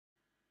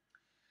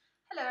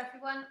Hello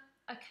everyone.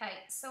 Okay,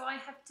 so I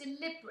have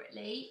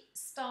deliberately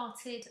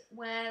started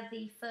where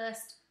the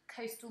first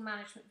coastal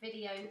management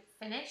video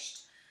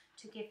finished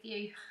to give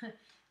you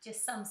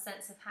just some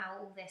sense of how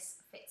all this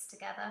fits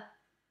together.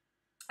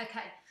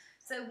 Okay,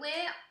 so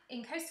we're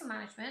in coastal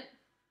management.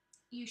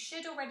 You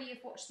should already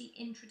have watched the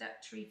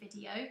introductory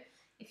video.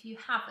 If you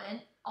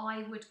haven't,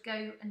 I would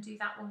go and do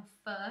that one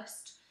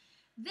first.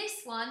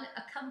 This one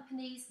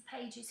accompanies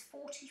pages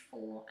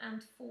 44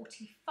 and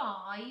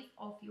 45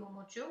 of your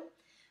module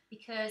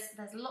because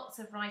there's lots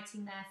of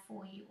writing there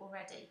for you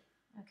already.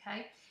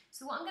 Okay,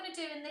 so what I'm going to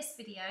do in this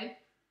video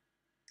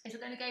is we're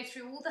going to go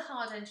through all the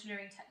hard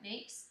engineering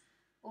techniques,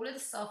 all of the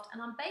soft,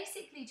 and I'm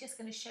basically just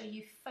going to show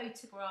you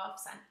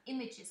photographs and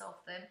images of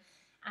them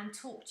and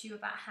talk to you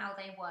about how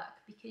they work,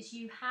 because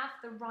you have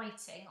the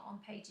writing on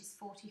pages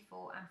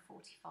 44 and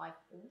 45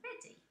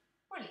 already.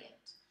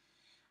 Brilliant.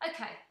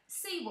 Okay,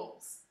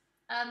 seawalls.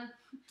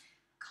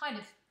 Kind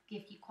of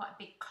give you quite a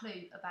big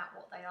clue about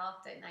what they are,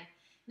 don't they?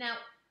 Now,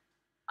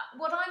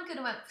 what I'm going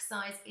to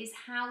emphasise is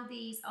how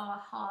these are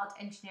hard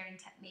engineering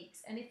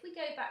techniques. And if we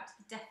go back to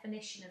the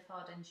definition of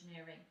hard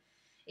engineering,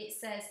 it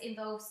says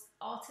involves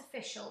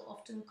artificial,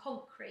 often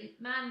concrete,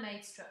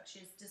 man-made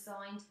structures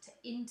designed to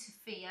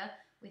interfere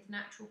with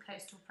natural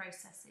coastal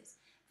processes.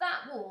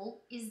 That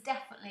wall is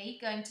definitely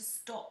going to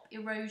stop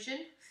erosion.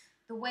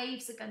 The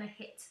waves are going to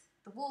hit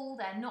the wall,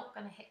 they're not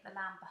going to hit the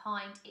land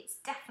behind. It's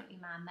definitely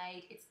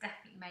man-made, it's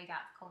definitely made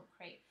out of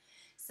concrete.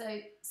 So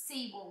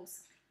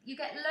seawalls, you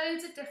get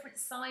loads of different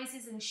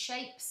sizes and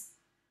shapes,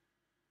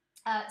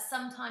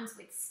 sometimes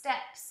with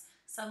steps,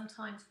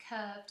 sometimes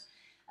curved.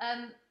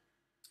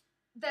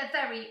 They're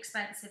very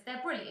expensive.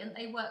 They're brilliant,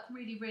 they work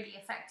really, really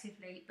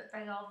effectively, but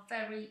they are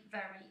very,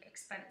 very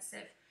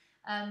expensive.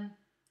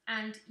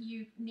 And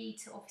you need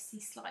to obviously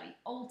slightly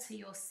alter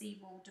your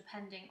seawall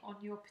depending on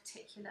your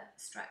particular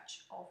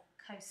stretch of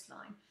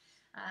coastline,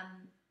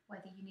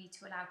 whether you need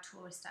to allow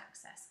tourist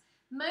access.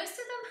 Most of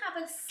them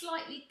have a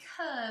slightly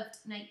curved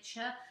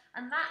nature,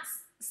 and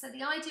so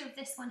the idea of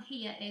this one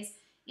here is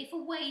if a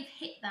wave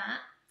hit that,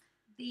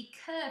 the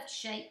curved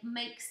shape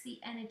makes the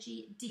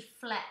energy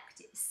deflect.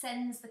 It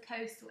sends the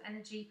coastal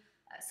energy,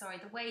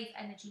 the wave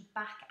energy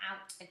back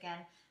out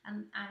again,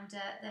 and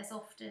there's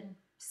often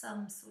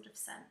some sort of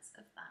sense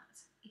of that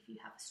if you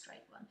have a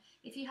straight one.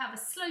 If you have a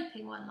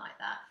sloping one like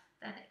that,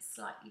 then it's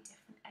slightly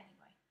different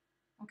anyway.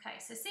 Okay,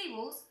 so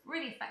seawalls,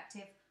 really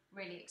effective,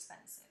 really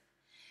expensive.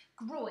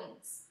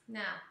 Groins.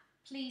 Now,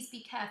 please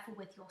be careful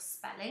with your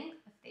spelling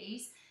of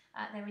these.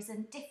 There is a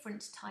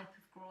different type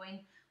of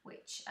groin,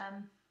 which,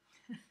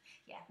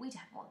 yeah, we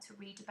don't want to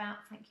read about,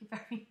 thank you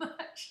very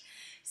much.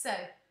 So,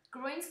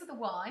 groins with a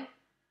Y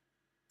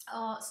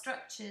are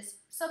structures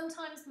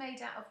sometimes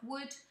made out of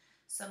wood,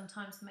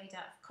 sometimes made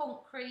out of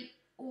concrete,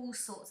 all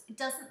sorts. It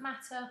doesn't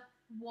matter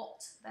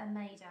what they're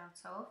made out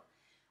of.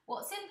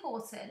 What's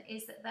important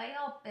is that they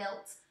are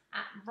built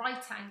at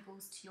right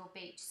angles to your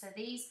beach. So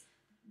these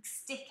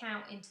stick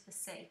out into the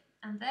sea,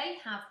 and they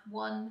have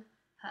one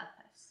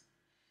purpose.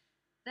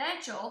 Their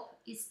job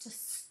is to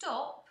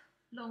stop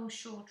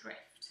longshore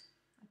drift.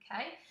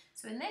 Okay,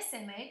 so in this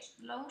image,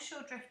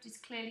 longshore drift is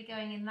clearly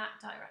going in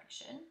that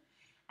direction,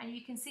 and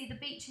you can see the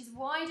beach is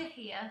wider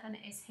here than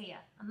it is here,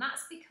 and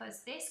that's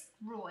because this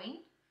groin,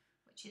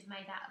 which is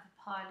made out of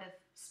a pile of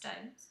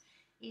stones,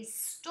 is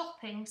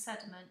stopping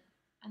sediment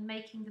and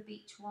making the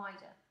beach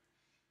wider.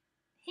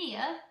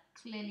 Here,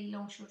 clearly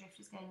longshore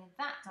drift is going in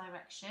that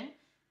direction,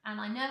 and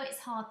I know it's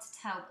hard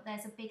to tell, but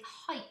there's a big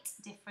height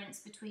difference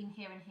between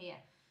here and here,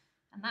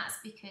 and that's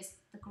because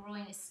the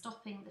groin is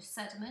stopping the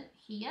sediment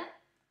here,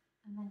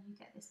 and then you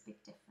get this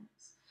big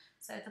difference.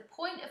 So the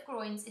point of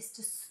groins is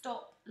to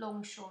stop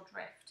longshore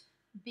drift,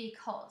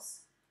 because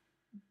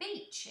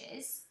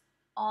beaches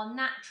are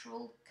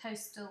natural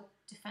coastal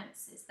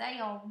defences. They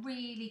are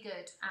really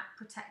good at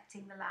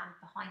protecting the land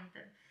behind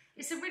them.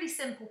 It's a really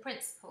simple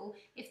principle.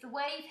 If the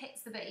wave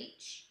hits the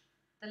beach,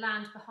 the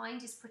land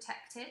behind is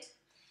protected.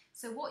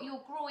 So what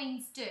your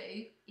groins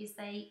do is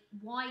they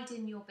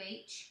widen your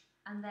beach,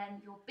 and then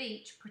your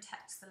beach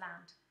protects the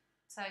land.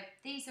 So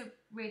these are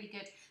really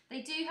good.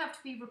 They do have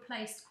to be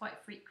replaced quite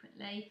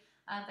frequently.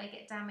 They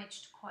get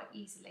damaged quite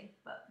easily,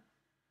 but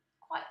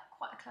quite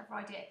a clever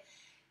idea.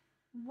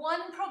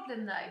 One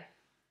problem though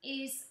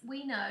is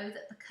we know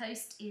that the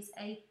coast is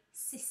a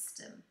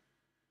system,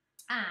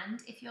 and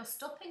if you're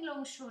stopping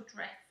longshore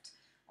drift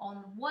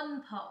on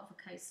one part of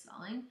a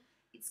coastline,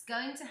 it's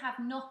going to have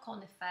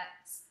knock-on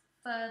effects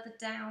further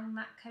down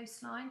that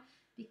coastline,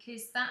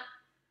 because that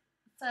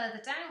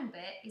further down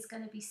bit is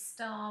going to be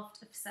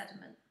starved of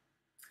sediment,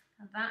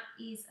 and that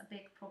is a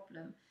big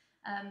problem.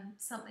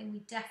 Something we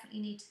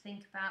definitely need to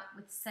think about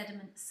with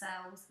sediment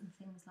cells and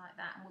things like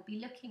that, and we'll be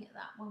looking at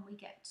that when we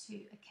get to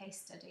a case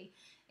study.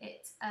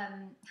 It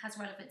has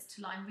relevance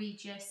to Lyme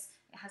Regis,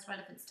 it has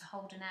relevance to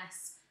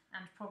Holderness,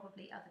 and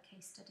probably other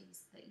case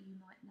studies that you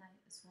might know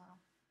as well.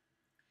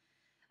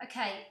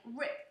 Okay,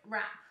 rip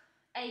wrap,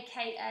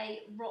 aka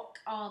rock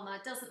armour,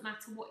 doesn't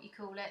matter what you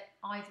call it,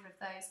 either of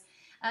those.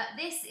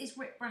 This is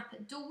rip wrap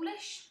at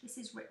Dawlish, this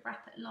is rip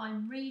wrap at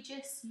Lyme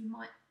Regis. You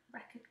might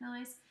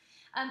recognise.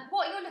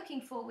 What you're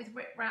looking for with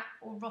riprap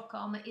or rock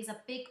armour is a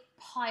big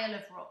pile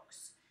of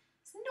rocks.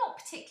 It's not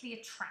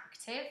particularly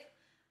attractive,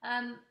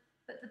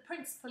 but the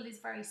principle is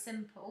very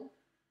simple.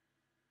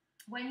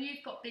 When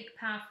you've got big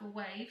powerful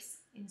waves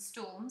in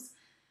storms,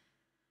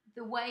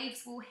 the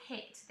waves will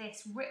hit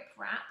this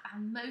riprap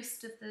and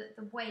most of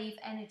the wave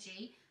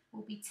energy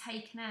will be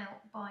taken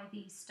out by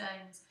these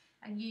stones.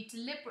 And you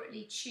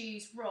deliberately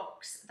choose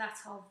rocks that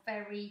are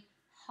very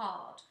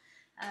hard.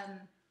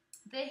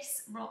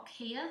 This rock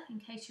here, in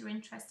case you're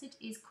interested,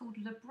 is called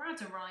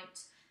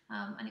labradorite,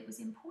 and it was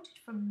imported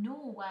from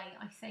Norway,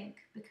 I think,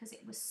 because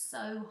it was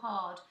so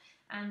hard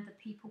and the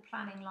people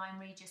planning Lyme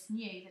Regis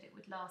knew that it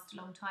would last a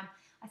long time.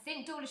 I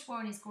think Dawlish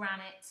Warren is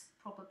granite,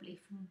 probably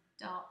from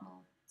Dartmoor.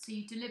 So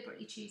you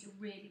deliberately choose a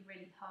really,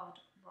 really hard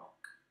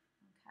rock.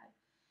 Okay.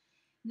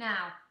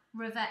 Now,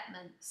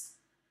 revetments.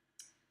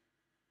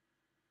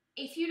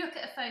 If you look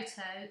at a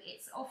photo,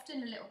 it's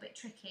often a little bit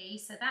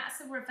tricky. So that's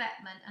a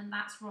revetment and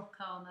that's rock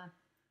armour.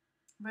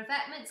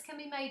 Revetments can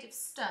be made of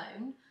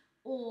stone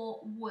or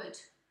wood,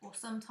 or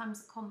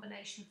sometimes a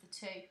combination of the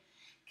two.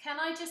 Can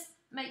I just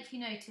make you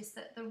notice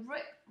that the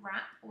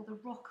riprap or the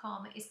rock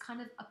armour is kind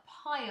of a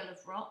pile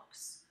of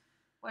rocks,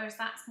 whereas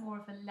that's more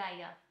of a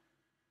layer.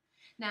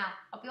 Now,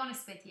 I'll be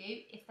honest with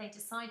you, if they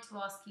decide to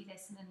ask you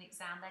this in an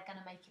exam, they're going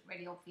to make it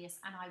really obvious,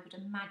 and I would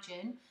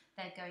imagine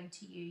they're going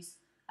to use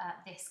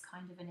this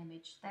kind of an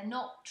image. They're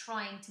not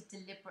trying to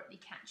deliberately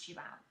catch you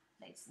out,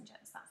 ladies and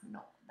gents. That's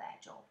not their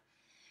job.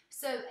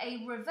 So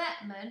a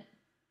revetment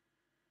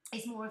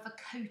is more of a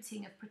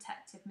coating of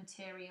protective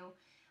material.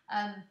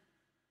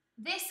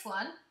 This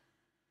one,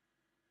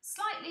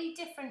 slightly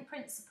different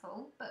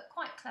principle, but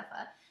quite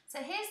clever. So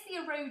here's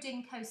the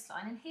eroding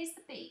coastline and here's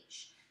the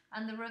beach.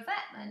 And the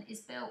revetment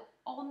is built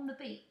on the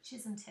beach,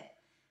 isn't it?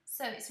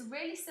 So it's a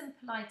really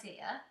simple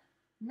idea.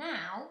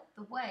 Now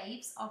the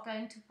waves are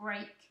going to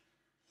break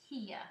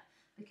here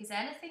because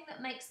anything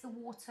that makes the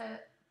water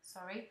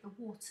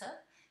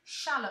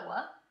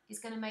shallower is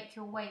going to make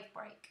your wave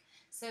break.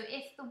 So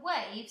if the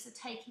waves are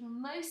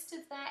taking most of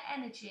their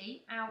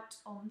energy out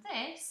on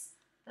this,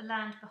 the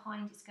land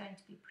behind is going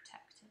to be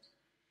protected.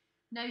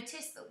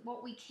 Notice that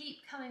what we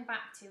keep coming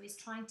back to is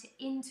trying to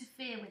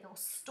interfere with or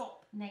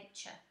stop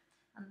nature.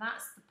 And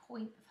that's the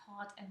point of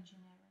hard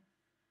engineering.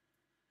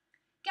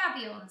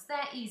 Gabions,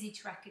 they're easy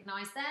to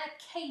recognise. They're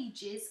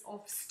cages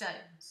of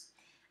stones.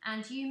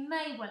 And you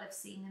may well have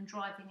seen them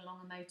driving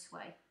along a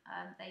motorway.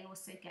 They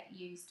also get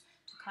used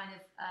to kind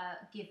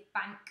of give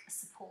bank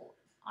support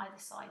either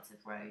sides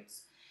of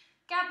roads.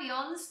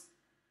 Gabions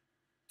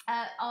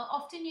are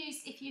often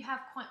used if you have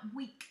quite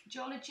weak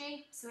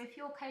geology. So if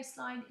your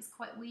coastline is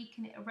quite weak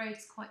and it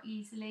erodes quite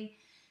easily,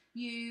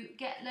 you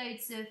get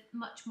loads of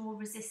much more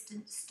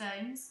resistant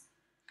stones.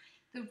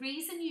 The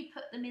reason you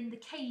put them in the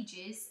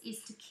cages is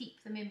to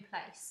keep them in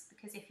place,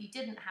 because if you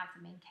didn't have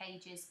them in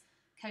cages,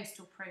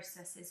 coastal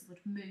processes would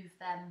move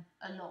them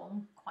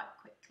along quite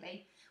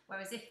quickly,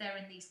 whereas if they're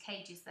in these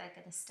cages, they're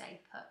going to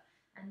stay put.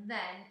 And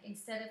then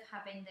instead of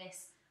having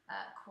this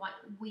quite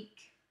weak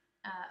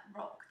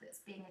rock that's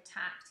being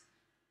attacked,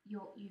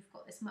 you've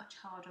got this much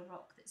harder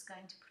rock that's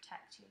going to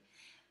protect you.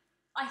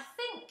 I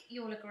think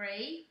you'll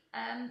agree,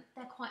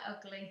 they're quite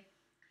ugly.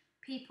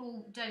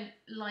 People don't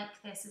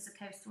like this as a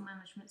coastal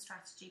management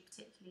strategy,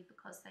 particularly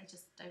because they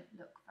just don't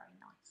look very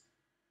nice.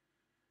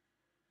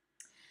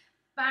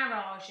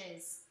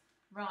 Barrages.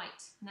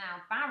 Right,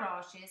 now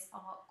barrages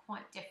are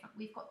quite different.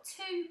 We've got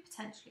two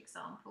potential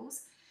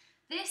examples.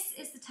 This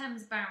is the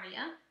Thames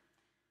Barrier,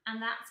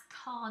 and that's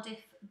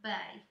Cardiff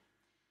Bay.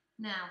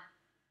 Now,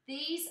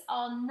 these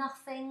are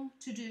nothing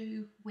to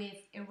do with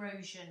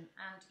erosion,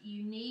 and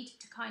you need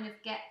to kind of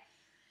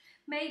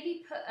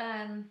maybe put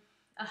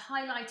a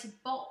highlighted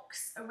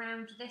box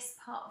around this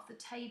part of the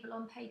table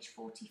on page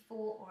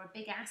 44, or a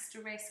big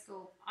asterisk,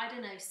 or I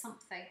don't know,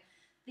 something.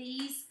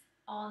 These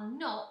are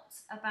not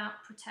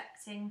about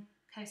protecting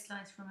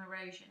coastlines from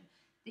erosion.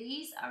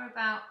 These are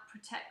about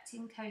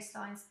protecting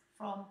coastlines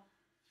from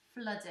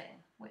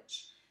flooding,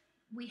 which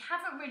we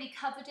haven't really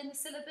covered in the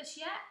syllabus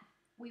yet.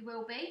 We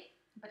will be,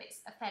 but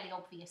it's a fairly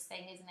obvious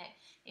thing, isn't it?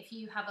 If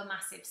you have a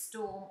massive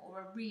storm or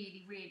a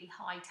really, really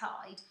high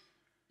tide,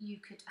 you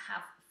could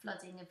have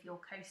flooding of your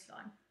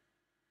coastline.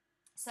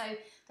 So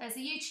there's a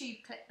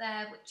YouTube clip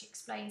there which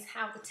explains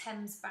how the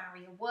Thames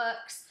Barrier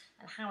works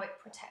and how it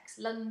protects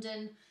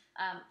London,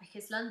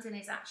 because London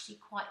is actually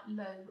quite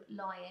low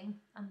lying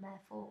and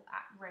therefore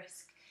at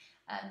risk.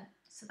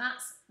 So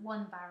that's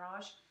one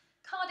barrage.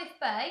 Cardiff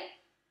Bay.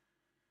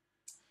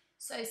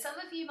 So some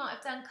of you might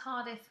have done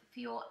Cardiff for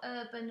your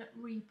urban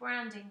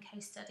rebranding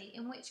case study,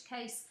 in which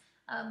case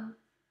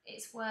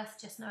it's worth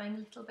just knowing a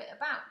little bit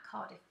about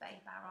Cardiff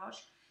Bay Barrage.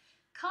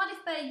 Cardiff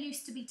Bay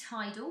used to be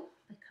tidal,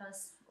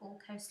 because all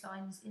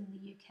coastlines in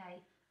the UK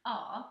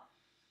are,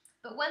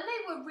 but when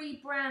they were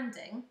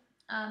rebranding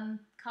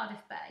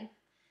Cardiff Bay,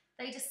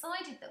 they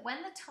decided that when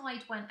the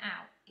tide went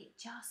out, it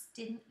just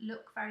didn't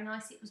look very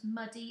nice. It was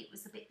muddy, it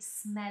was a bit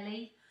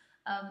smelly,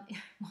 it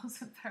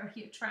wasn't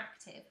very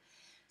attractive.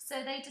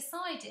 So they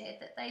decided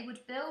that they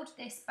would build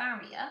this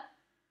barrier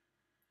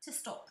to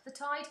stop the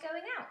tide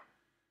going out.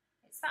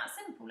 It's that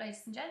simple,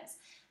 ladies and gents.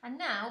 And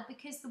now,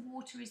 because the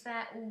water is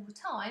there all the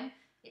time,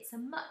 it's a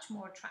much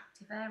more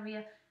attractive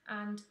area,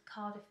 and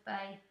Cardiff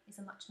Bay is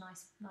a much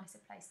nicer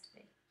place to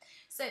be.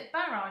 So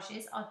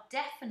barrages are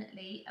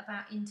definitely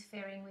about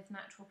interfering with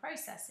natural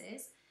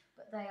processes,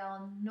 but they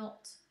are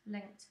not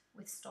linked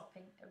with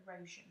stopping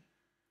erosion.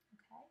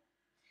 Okay.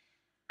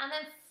 And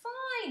then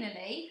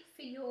finally,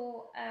 for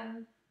your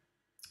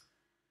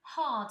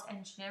hard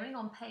engineering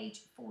on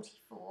page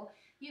 44,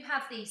 you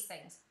have these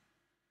things.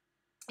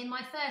 In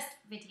my first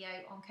video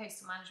on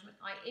coastal management,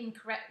 I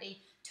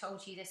incorrectly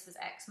told you this was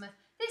Exmouth.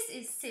 This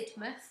is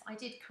Sidmouth. I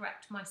did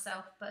correct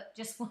myself, but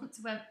just want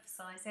to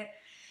emphasise it.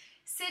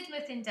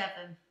 Sidmouth in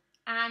Devon,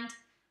 and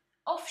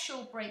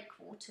offshore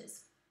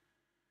breakwaters.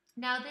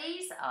 Now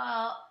these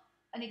are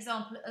an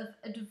example of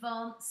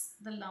advance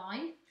the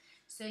line.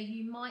 So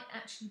you might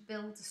actually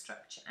build a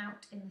structure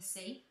out in the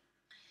sea.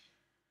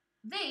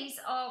 These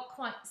are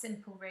quite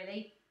simple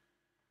really,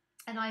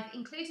 and I've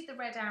included the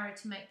red arrow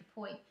to make the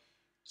point.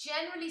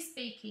 Generally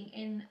speaking,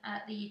 in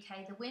the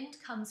UK, the wind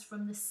comes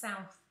from the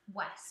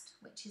southwest,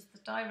 which is the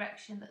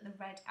direction that the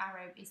red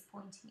arrow is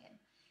pointing in.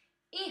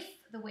 If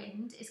the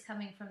wind is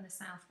coming from the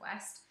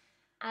southwest,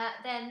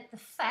 then the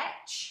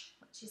fetch,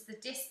 which is the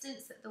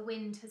distance that the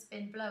wind has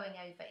been blowing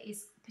over,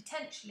 is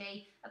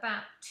potentially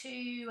about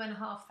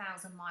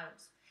 2,500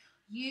 miles.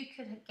 You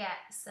could get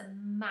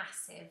some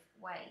massive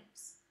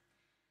waves.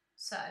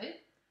 So,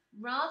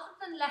 rather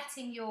than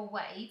letting your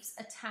waves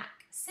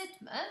attack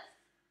Sidmouth,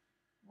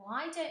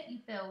 why don't you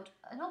build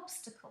an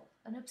obstacle,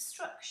 an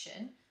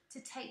obstruction, to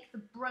take the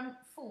brunt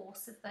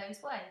force of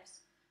those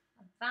waves?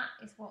 And that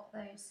is what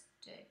those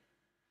do.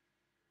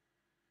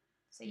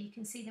 So you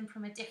can see them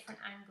from a different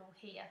angle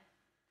here.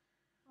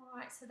 All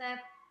right, so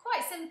they're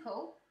quite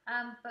simple,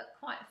 but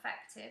quite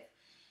effective.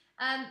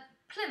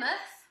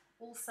 Plymouth,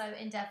 also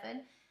in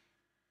Devon,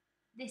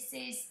 this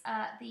is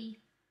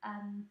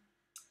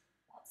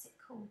what's it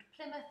called?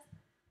 Plymouth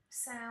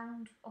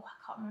Sound, oh,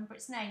 I can't remember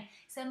its name.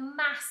 It's a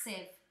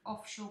massive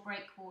offshore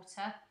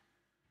breakwater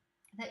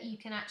that you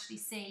can actually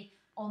see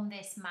on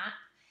this map.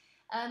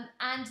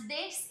 And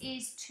this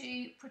is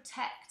to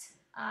protect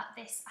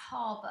this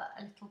harbour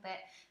a little bit.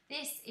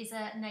 This is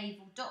a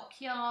naval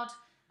dockyard.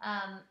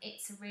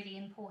 It's a really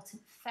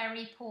important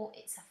ferry port.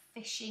 It's a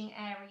fishing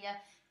area.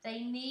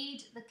 They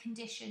need the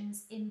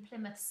conditions in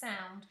Plymouth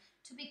Sound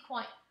to be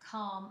quite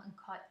calm and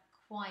quite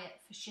quiet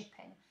for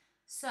shipping.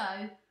 So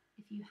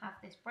if you have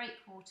this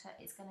breakwater,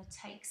 it's going to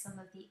take some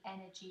of the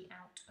energy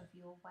out of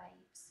your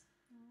waves.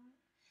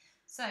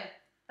 So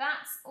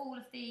that's all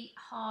of the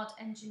hard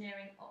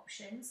engineering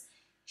options.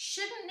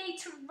 Shouldn't need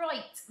to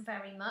write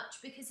very much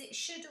because it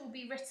should all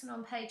be written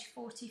on page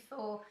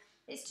 44.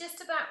 It's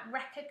just about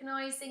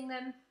recognising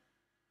them,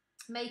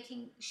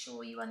 making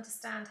sure you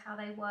understand how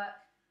they work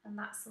and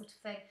that sort of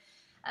thing.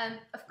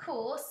 Of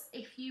course,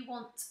 if you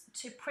want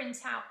to print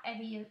out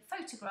any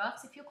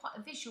photographs, if you're quite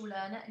a visual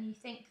learner and you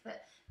think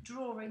that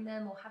drawing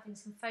them or having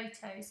some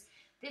photos,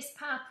 this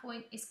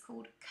PowerPoint is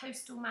called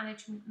Coastal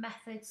Management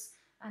Methods,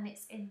 and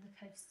it's in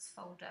the Coasts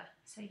folder.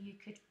 So you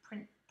could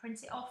print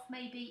it off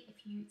maybe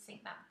if you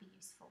think that would be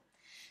useful.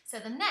 So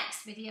the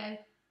next video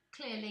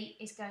clearly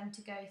is going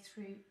to go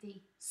through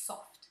the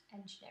soft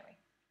engineering.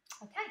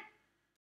 Okay.